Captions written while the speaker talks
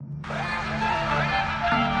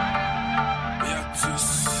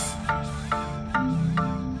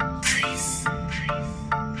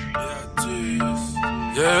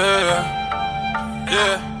Yeah,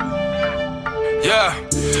 yeah, yeah.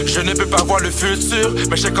 Je ne peux pas voir le futur,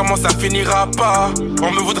 mais je sais comment ça finira pas.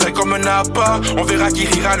 On me voudrait comme un appât, on verra qui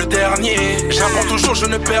rira le dernier. J'apprends toujours, je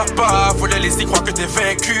ne perds pas. Faut les laisser croire que t'es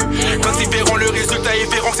vaincu. Quand ils verront le résultat, ils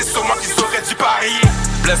verront que c'est sur moi qu'ils auraient dû parier.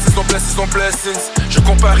 Blessings sont blessings. Je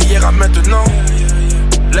compare hier à maintenant.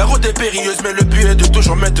 La route est périlleuse, mais le but est de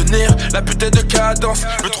toujours maintenir la putain de cadence.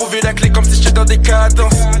 Me trouver la clé comme si j'étais dans des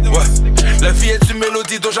cadences. Ouais, la vie est une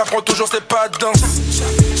mélodie dont j'apprends toujours, c'est pas de danse.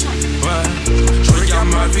 Ouais, je regarde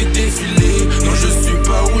ma vie défiler. Non, je suis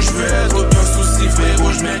pas où je veux être. Aucun souci,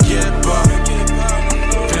 frérot, je m'inquiète pas.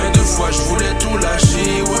 Plein de fois, je voulais tout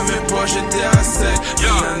lâcher. Ouais, mais pas, j'étais à sec.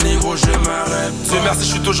 Un négro, je m'arrête. Dieu merci,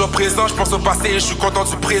 je suis toujours présent. Je pense au passé et je suis content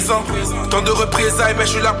du présent. Tant de représailles, mais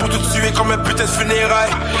je suis là pour tout tuer comme un putain de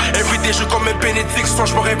funérailles. Everyday, je suis comme un bénédiction.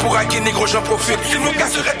 Je m'aurais pour hacker, négro, j'en profite. Si mon gars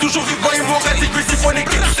serait toujours vivant, il m'aurait dit que s'il faut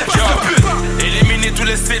niquer tous ces fils de pute. Éliminer tous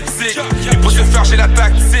les sceptiques. Et pour se faire, j'ai la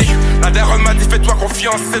tactique. La daronne m'a dit, fais-toi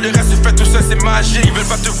confiance. Et le reste, se fait tout seul, c'est magique. Ils veulent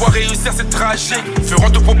pas te voir réussir, c'est tragique. Feront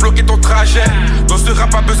tout pour bloquer ton trajet. Dans ce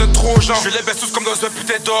rap, pas besoin de trop gens. Je les baisse tous comme dans un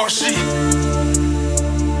putain d'orgie.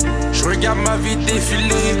 Je regarde ma vie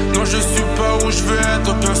défiler. Non, je suis pas où je veux être.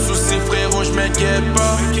 Aucun souci, frérot, je m'inquiète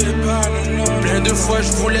pas. Plein de fois,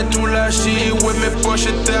 je voulais tout lâcher. Ouais, mes poches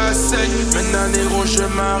étaient à sec. Maintenant, négro, je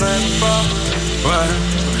m'arrête pas. Ouais,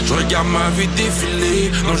 je regarde ma vie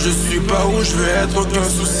défiler. Non, je suis pas où je veux être. Aucun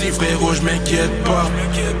souci, frérot, je m'inquiète pas.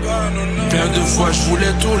 Plein de fois, je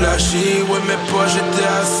voulais tout lâcher. Ouais, mes poches étaient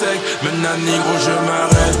à sec. Maintenant, négro, je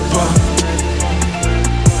m'arrête pas.